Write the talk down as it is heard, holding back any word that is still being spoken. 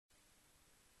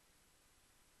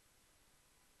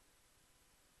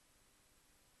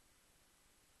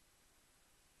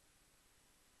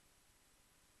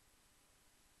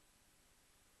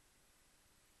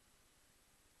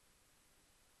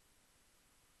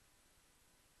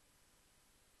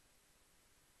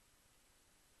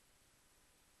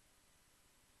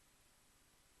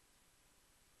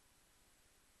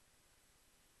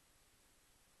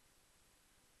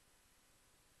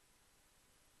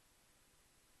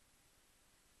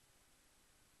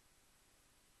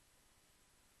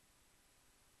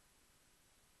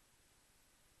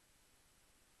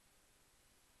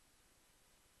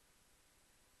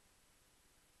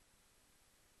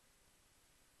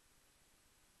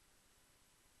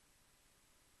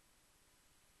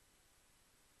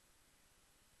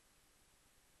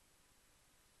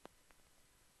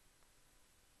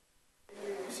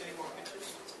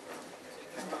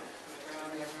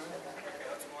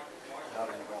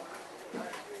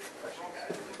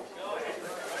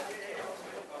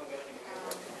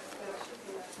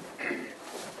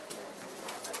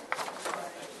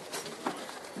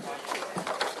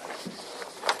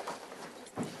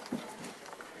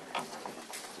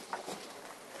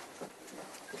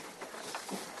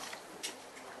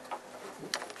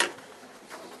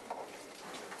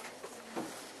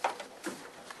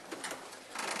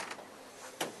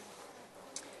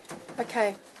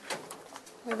Okay.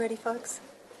 We're ready, folks?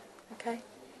 Okay.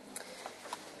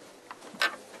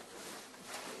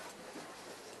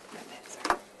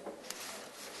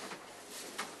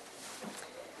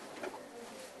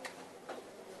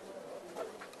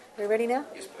 We're ready now?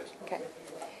 Yes, please. Okay.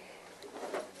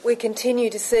 We continue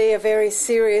to see a very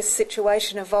serious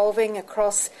situation evolving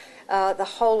across the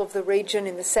whole of the region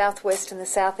in the southwest and the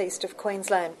southeast of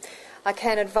Queensland. I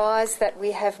can advise that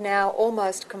we have now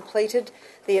almost completed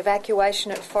the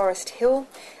evacuation at Forest Hill.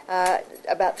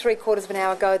 About 3/4 of an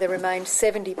hour ago there remained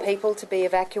 70 people to be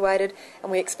evacuated,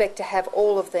 and we expect to have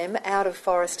all of them out of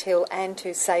Forest Hill and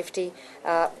to safety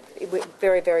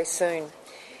very, very soon.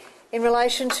 In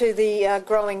relation to the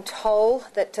growing toll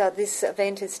that this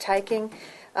event is taking,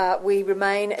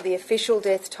 the official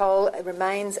death toll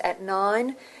remains at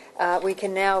 9. We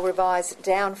can now revise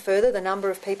down further the number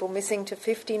of people missing to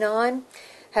 59.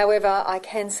 However, I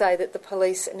can say that the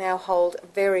police now hold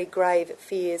very grave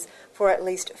fears for at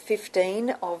least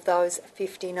 15 of those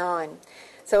 59.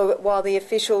 So while the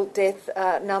official death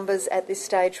numbers at this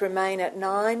stage remain at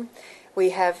 9, we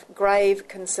have grave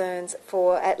concerns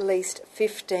for at least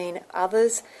 15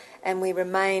 others, and we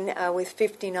remain with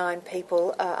 59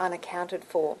 people unaccounted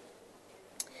for.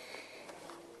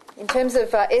 In terms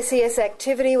of SES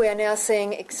activity, we are now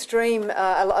seeing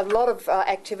a lot of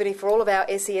activity for all of our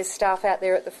SES staff out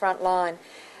there at the front line.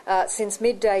 Since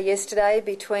midday yesterday,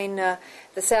 between the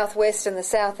southwest and the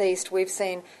southeast, we've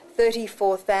seen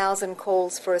 34,000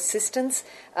 calls for assistance.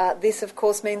 This, of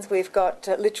course, means we've got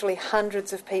literally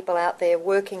hundreds of people out there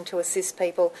working to assist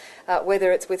people,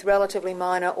 whether it's with relatively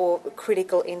minor or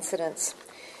critical incidents.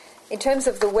 In terms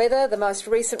of the weather, the most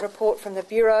recent report from the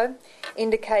Bureau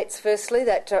indicates, firstly,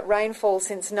 that rainfall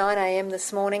since 9 a.m.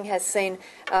 this morning has seen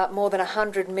more than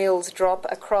 100 mils drop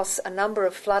across a number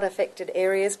of flood-affected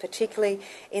areas, particularly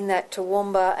in that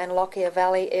Toowoomba and Lockyer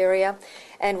Valley area.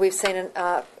 And we've seen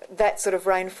that sort of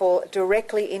rainfall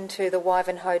directly into the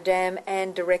Wivenhoe Dam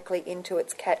and directly into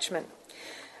its catchment.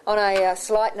 On a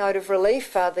slight note of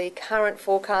relief, the current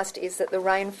forecast is that the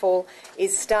rainfall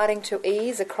is starting to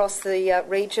ease across the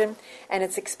region, and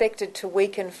it's expected to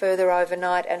weaken further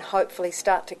overnight and hopefully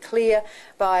start to clear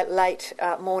by late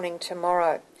morning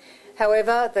tomorrow.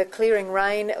 However, the clearing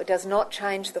rain does not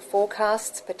change the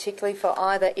forecasts, particularly for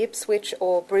either Ipswich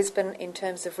or Brisbane in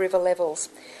terms of river levels.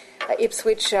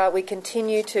 Ipswich, we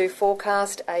continue to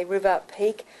forecast a river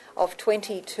peak of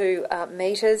 22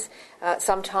 metres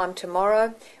sometime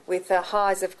tomorrow, with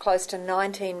highs of close to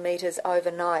 19 metres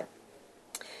overnight.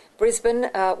 Brisbane,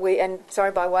 by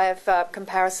way of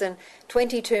comparison,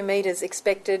 22 metres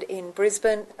expected in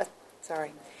Brisbane.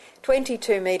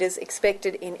 22 metres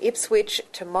expected in Ipswich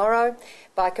tomorrow.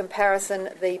 By comparison,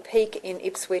 the peak in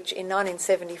Ipswich in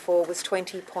 1974 was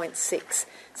 20.6.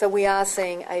 So we are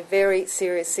seeing a very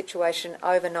serious situation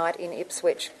overnight in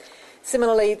Ipswich.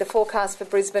 Similarly, the forecast for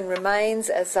Brisbane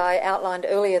remains, as I outlined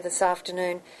earlier this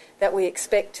afternoon, that we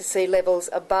expect to see levels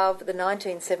above the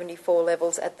 1974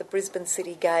 levels at the Brisbane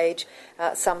City gauge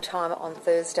sometime on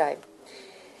Thursday.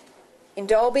 In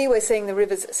Dalby, we're seeing the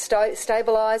rivers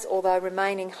stabilise, although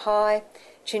remaining high.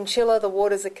 Chinchilla, the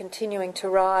waters are continuing to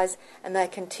rise, and they're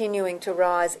continuing to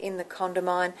rise in the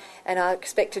Condamine and are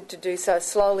expected to do so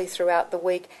slowly throughout the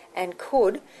week, and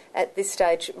could, at this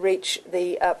stage, reach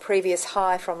the previous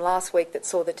high from last week that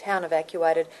saw the town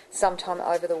evacuated sometime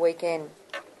over the weekend.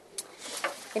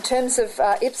 In terms of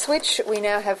Ipswich, we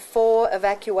now have 4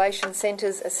 evacuation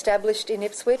centres established in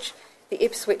Ipswich: the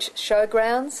Ipswich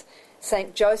Showgrounds,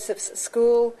 St Joseph's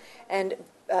School, and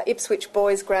Ipswich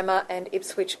Boys Grammar and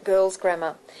Ipswich Girls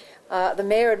Grammar. The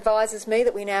Mayor advises me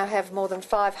that we now have more than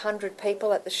 500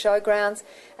 people at the showgrounds,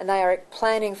 and they are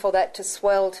planning for that to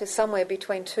swell to somewhere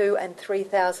between 2,000 and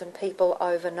 3,000 people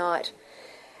overnight.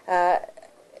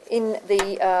 In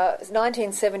the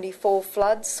 1974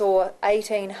 flood saw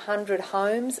 1,800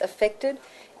 homes affected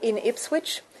in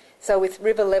Ipswich, so with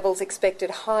river levels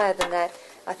expected higher than that,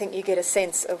 I think you get a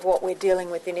sense of what we're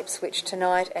dealing with in Ipswich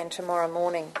tonight and tomorrow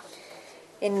morning.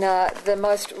 In the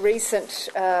most recent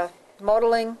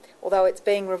modelling, although it's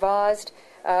being revised,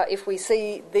 if we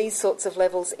see these sorts of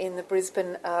levels in the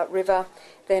Brisbane River,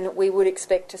 then we would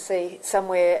expect to see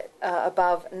somewhere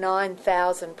above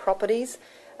 9,000 properties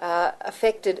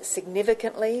affected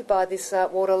significantly by this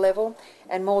water level,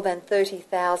 and more than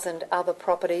 30,000 other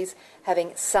properties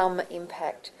having some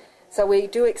impact. So we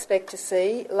do expect to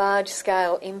see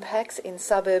large-scale impacts in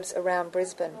suburbs around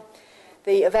Brisbane.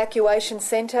 The evacuation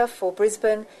centre for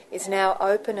Brisbane is now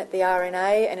open at the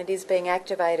RNA, and it is being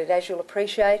activated, as you'll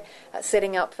appreciate,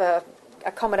 setting up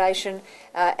accommodation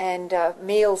and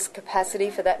meals capacity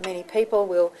for that many people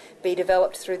will be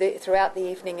developed throughout the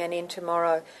evening and in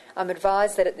tomorrow. I'm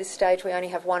advised that at this stage we only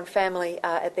have one family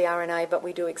at the RNA, but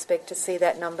we do expect to see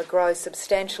that number grow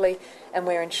substantially, and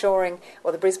we're ensuring,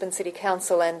 or the Brisbane City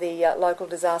Council and the local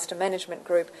disaster management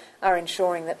group are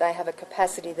ensuring that they have a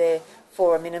capacity there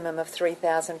for a minimum of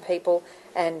 3,000 people,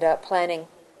 and planning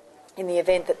in the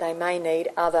event that they may need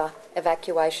other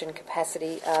evacuation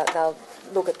capacity. They'll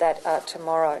look at that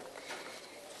tomorrow.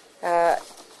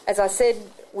 As I said,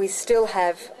 we still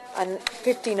have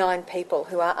 59 people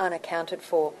who are unaccounted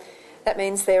for. That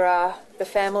means there are the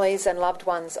families and loved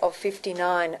ones of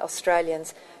 59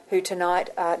 Australians who tonight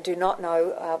do not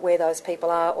know where those people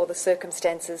are or the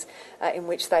circumstances in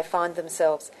which they find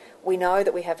themselves. We know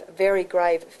that we have very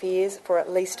grave fears for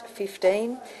at least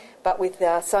 15, but with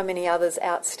so many others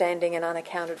outstanding and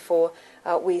unaccounted for,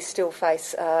 we still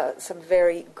face some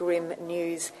very grim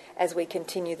news as we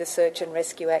continue the search and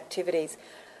rescue activities.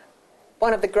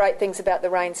 One of the great things about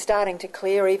the rain starting to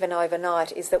clear even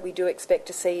overnight is that we do expect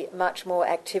to see much more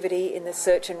activity in the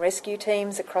search and rescue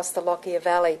teams across the Lockyer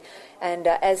Valley, and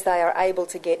as they are able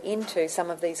to get into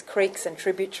some of these creeks and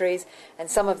tributaries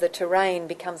and some of the terrain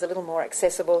becomes a little more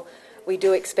accessible, we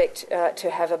do expect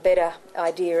to have a better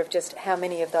idea of just how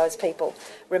many of those people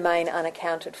remain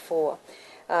unaccounted for.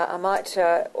 I might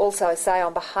also say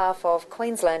on behalf of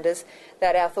Queenslanders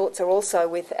that our thoughts are also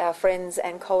with our friends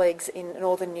and colleagues in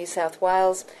northern New South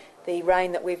Wales. The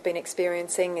rain that we've been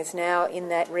experiencing is now in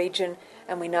that region,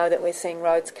 and we know that we're seeing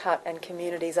roads cut and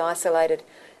communities isolated.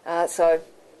 So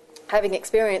having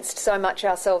experienced so much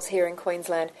ourselves here in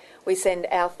Queensland, we send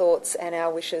our thoughts and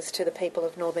our wishes to the people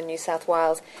of northern New South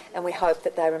Wales, and we hope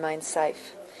that they remain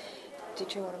safe.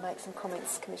 Did you want to make some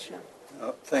comments, Commissioner?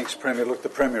 Thanks, Premier. Look, the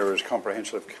Premier has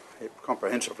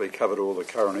comprehensively covered all the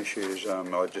current issues.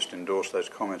 I just endorse those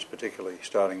comments, particularly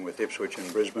starting with Ipswich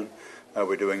and Brisbane.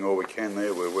 We're doing all we can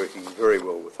there. We're working very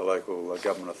well with the local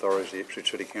government authorities, the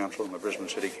Ipswich City Council and the Brisbane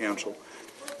City Council.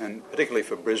 And particularly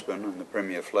for Brisbane, and the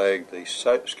Premier flagged the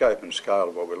scope and scale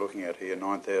of what we're looking at here,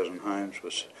 9,000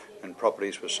 homes and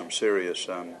properties with some serious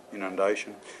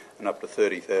inundation, and up to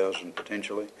 30,000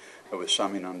 potentially with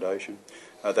some inundation.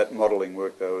 That modelling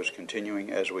work, though, is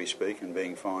continuing as we speak and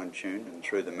being fine-tuned, and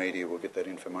through the media we'll get that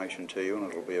information to you, and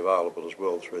it'll be available as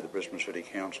well through the Brisbane City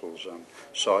Council's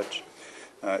sites.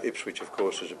 Ipswich, of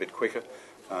course, is a bit quicker.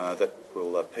 That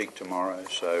will peak tomorrow,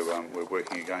 so we're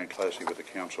working again closely with the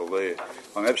council there.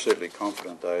 I'm absolutely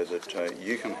confident, though, that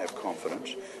you can have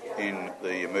confidence in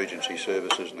the emergency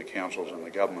services and the councils and the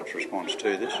government's response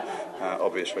to this.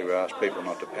 Obviously, we ask people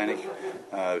not to panic,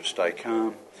 stay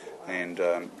calm, and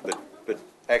but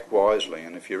act wisely.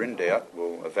 And if you're in doubt,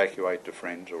 we'll evacuate to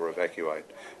friends or evacuate.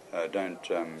 Don't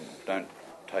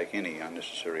take any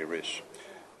unnecessary risks.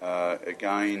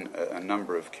 Again, a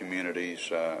number of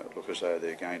communities look as though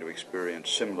they're going to experience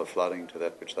similar flooding to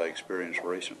that which they experienced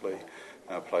recently,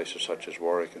 places such as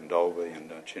Warwick and Dalby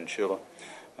and Chinchilla.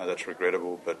 That's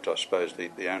regrettable, but I suppose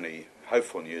the only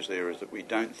hopeful news there is that we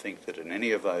don't think that in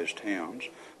any of those towns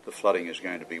the flooding is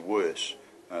going to be worse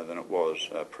than it was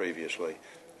previously.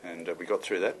 And we got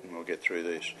through that, and we'll get through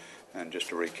this. And just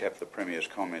to recap the Premier's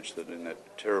comments, that in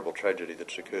that terrible tragedy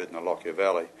that's occurred in the Lockyer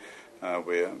Valley,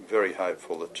 we're very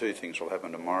hopeful that two things will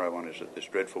happen tomorrow. One is that this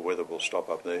dreadful weather will stop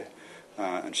up there,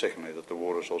 and secondly that the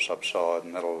waters will subside,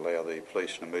 and that'll allow the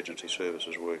police and emergency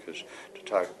services workers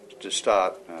to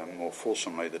start more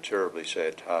fulsomely the terribly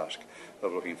sad task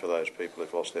of looking for those people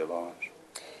who've lost their lives.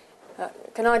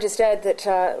 Can I just add that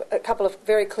a couple of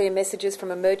very clear messages from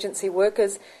emergency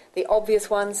workers. The obvious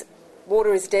ones: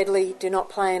 water is deadly, do not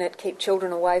play in it, keep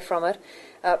children away from it.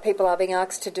 People are being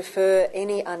asked to defer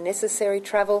any unnecessary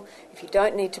travel. If you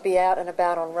don't need to be out and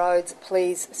about on roads,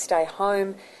 please stay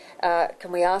home.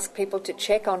 Can we ask people to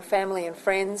check on family and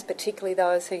friends, particularly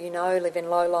those who you know live in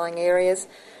low-lying areas?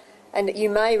 And you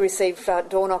may receive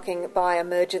door knocking by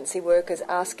emergency workers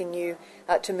asking you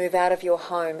to move out of your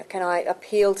home. Can I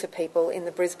appeal to people in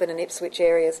the Brisbane and Ipswich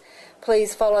areas?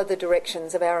 Please follow the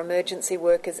directions of our emergency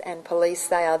workers and police.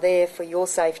 They are there for your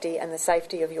safety and the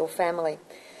safety of your family.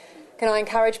 Can I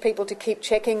encourage people to keep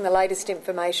checking the latest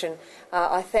information?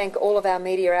 I thank all of our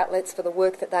media outlets for the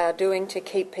work that they are doing to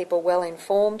keep people well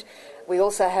informed. We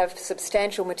also have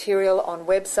substantial material on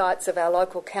websites of our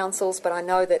local councils, but I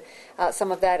know that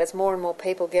some of that, as more and more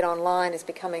people get online, is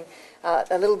becoming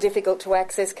a little difficult to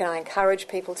access. Can I encourage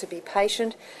people to be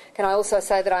patient? Can I also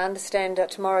say that I understand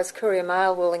tomorrow's Courier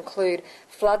Mail will include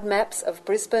flood maps of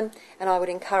Brisbane, and I would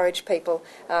encourage people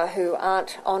who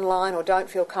aren't online or don't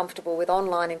feel comfortable with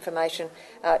online information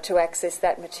to access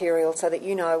that material so that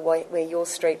you know where your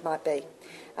street might be.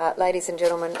 Ladies and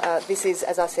gentlemen, this is,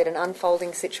 as I said, an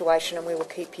unfolding situation, and we will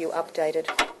keep you updated.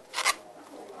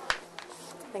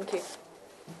 Thank you.